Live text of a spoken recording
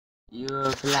E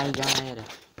aí galera,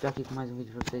 tô aqui com mais um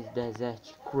vídeo pra vocês de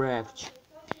Desert Craft.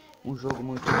 Um jogo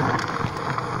muito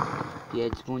bom, que é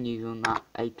disponível na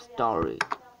App Store.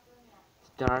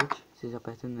 Start, vocês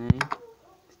apertam nele,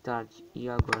 Start, e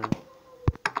agora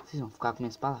vocês vão ficar com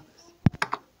minhas palavras.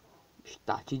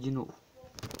 Start de novo.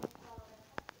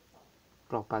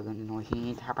 Propaganda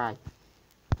nojenta, rapaz.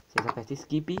 Vocês apertam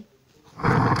Skip,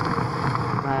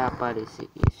 vai aparecer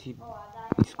esse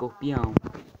escorpião.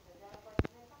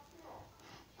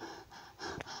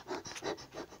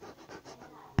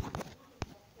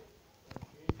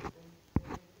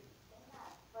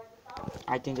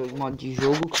 Aí tem dois modos de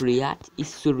jogo, Create e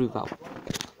Survival.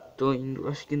 Tô indo,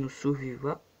 acho que no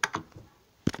Survival.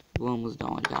 Vamos dar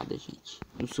uma olhada, gente.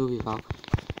 No Survival,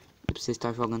 pra você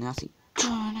estar jogando é assim.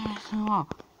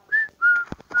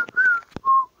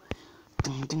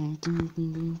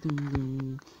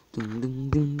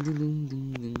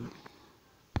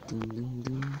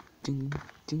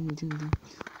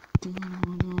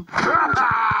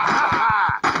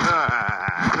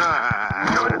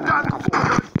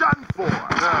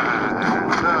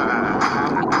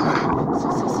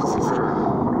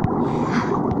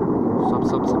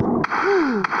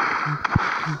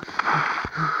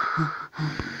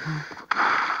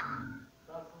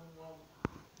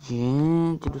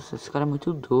 Gente do céu, esse cara é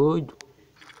muito doido.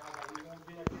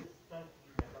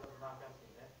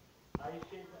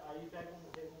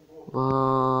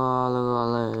 Fala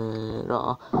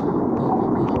galera.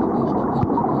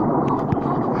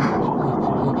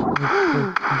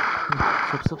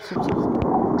 Sobe.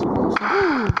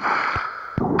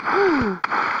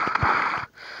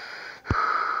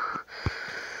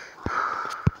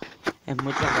 É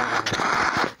muito legal, galera.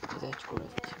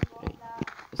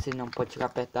 Você não pode chegar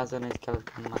perto das aranhas que elas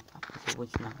querem matar. Eu vou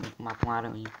ensinar como matar uma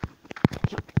aranha.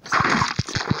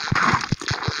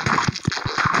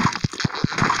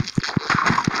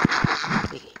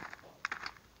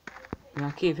 Vem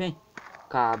aqui, vem.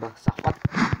 Caba, safado.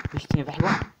 Vixe, tinha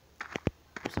vergonha.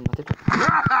 Você não vai ter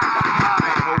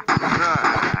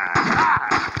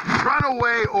Run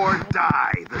away or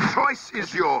die. The choice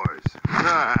is yours.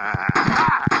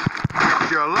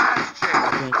 It's your last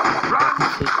chance. Run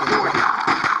or die.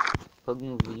 Logo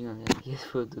no vídeo, galera. Esse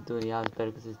foi o tutorial.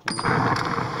 Espero que vocês tenham gostado.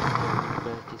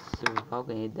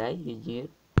 Ganhei 10 de dinheiro.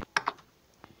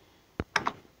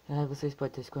 Aí vocês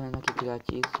podem estar escolhendo aqui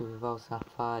criativo, survival,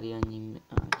 safari, anime,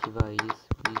 ativar isso,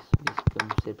 que eu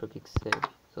não sei pra que serve.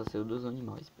 Só sei o dos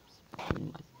animais.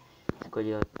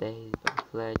 Escolher a terra,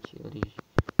 flat,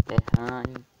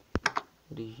 terrâneo,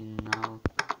 original,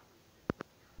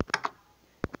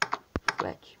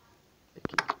 flat.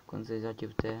 Aqui, quando vocês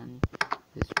ativam o terrâneo,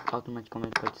 vocês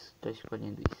automaticamente podem estar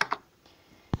escolhendo isso.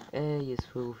 Esse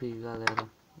foi o vídeo, galera.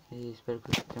 Espero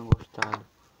que vocês tenham gostado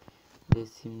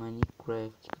desse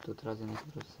Minecraft que eu tô trazendo aqui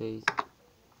pra vocês,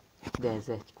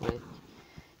 Desert Craft.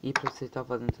 E pra você estar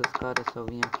fazendo seus caras, é só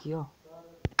vir aqui, ó,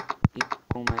 e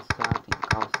começar. Tem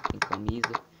calça, tem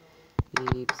camisa,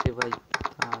 e você vai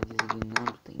estar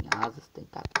designando. Tem asas, tem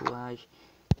tatuagem,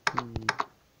 tem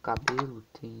cabelo,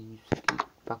 tem isso aqui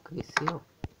pra crescer, ó.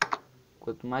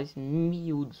 Quanto mais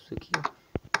miúdo isso aqui,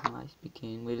 ó, mais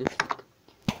pequeno ele fica.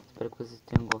 Espero que vocês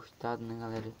tenham gostado, né,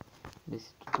 galera,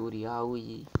 desse tutorial.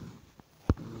 E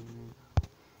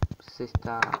você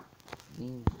está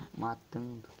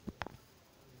matando.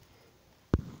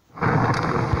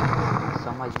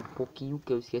 Só mais um pouquinho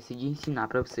que eu esqueci de ensinar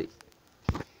para vocês.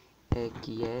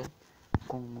 Que é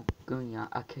como ganhar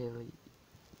aquele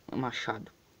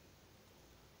machado.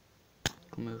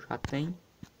 Como eu já tenho.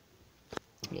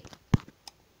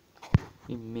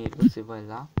 Primeiro você vai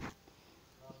lá.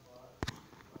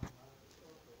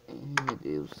 Meu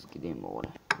Deus, que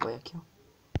demora. Vai aqui, ó.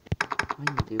 Ai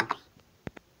meu Deus.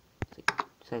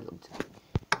 Sai logo.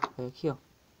 Vai aqui, ó.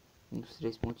 Nos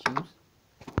 3 pontinhos.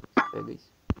 Você pega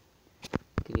isso.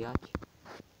 Criate.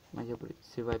 Mas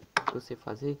você vai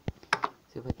fazer.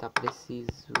 Você vai estar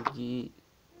precisando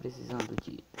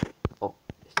de. Ó.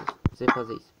 Você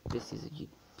fazer isso. Precisa de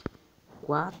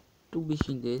 4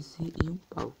 bichinhos desse e um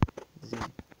pau.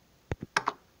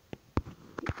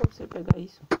 E pra você pegar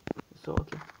isso. Só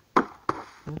aqui.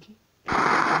 Aqui.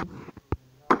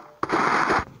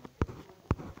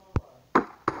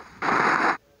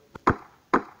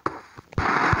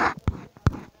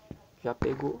 Já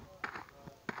pegou?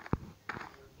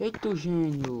 Eita,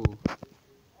 gênio!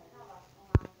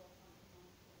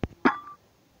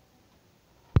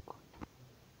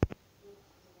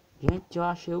 Gente, eu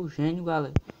achei o gênio,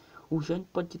 galera. O gênio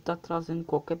pode estar trazendo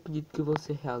qualquer pedido que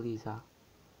você realizar.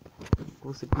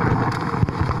 Você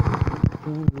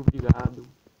gênio, obrigado.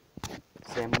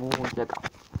 Isso é muito legal.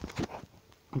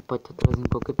 Então pode estar trazendo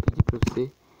qualquer pedido pra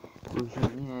você. O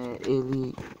Gene é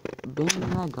ele bem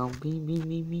legal, bem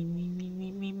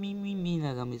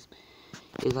legal mesmo.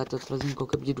 Ele vai estar trazendo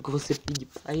qualquer pedido que você pedir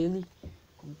pra ele.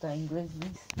 Como tá em inglês,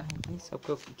 nem sabe o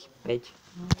que é o que pede.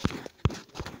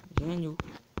 Gênio.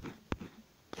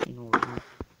 Nojo.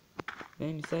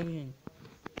 Vem, me segue, gênio.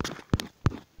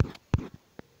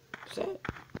 Você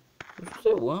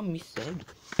ama, me segue.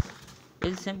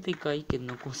 Ele sempre fica aí que ele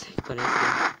não consegue, parece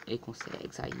que ele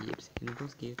consegue sair, eu pensei que não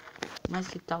conseguia. Mas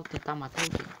que tal tentar matar o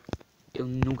gênio? Eu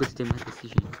nunca tentei mais desse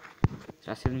gênio.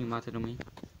 Já se ele me mata também.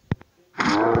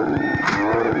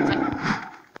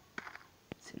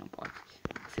 Você não pode.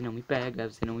 Você não me pega,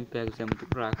 você não me pega, você é muito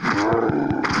fraco.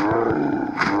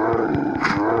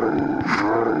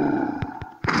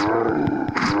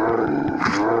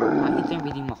 Ah, ele tem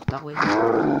vida imortal, é?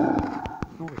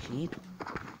 Nojento.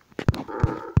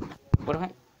 Bora,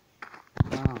 vai.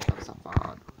 Ah, tá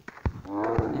safado.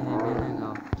 É bem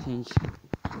legal, gente.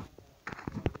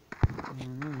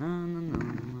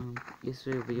 Isso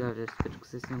aí, galera. Espero que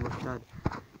vocês tenham gostado.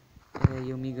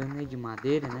 Eu me enganei de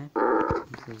madeira, né?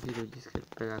 Vocês viram, eu disse que eu ia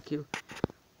pegar aquilo.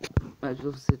 Mas se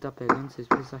você tá pegando, vocês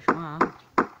precisam achar uma árvore.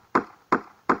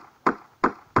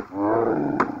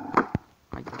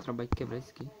 Ai, dá trabalho de quebrar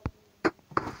isso aqui.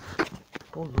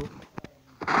 Pô, louco.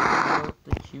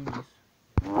 Eu tio nisso.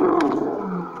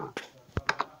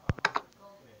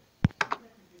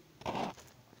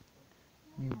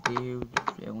 Meu Deus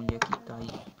do céu, onde é que tá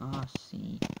isso? Ah,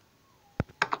 sim.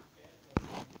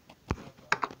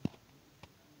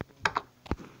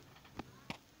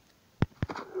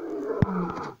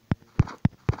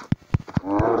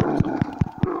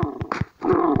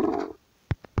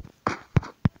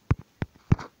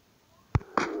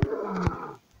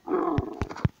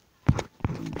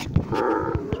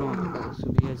 Pronto, para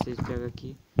subir, aí vocês pegam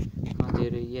aqui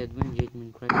madeira e é do mesmo jeito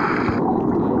Minecraft.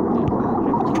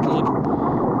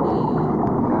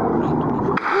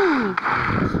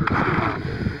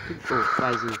 Pronto,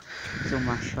 faz o seu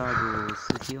machado, isso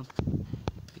aqui, ó,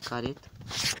 picareta.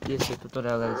 E esse é o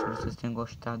tutorial, galera, espero que vocês tenham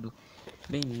gostado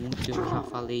bem muito. Eu já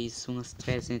falei isso umas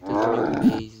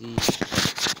 300.000 vezes. E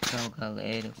tchau,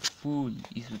 galera, fui.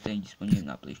 Isso tem disponível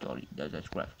na Play Store da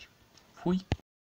Craft. Fui.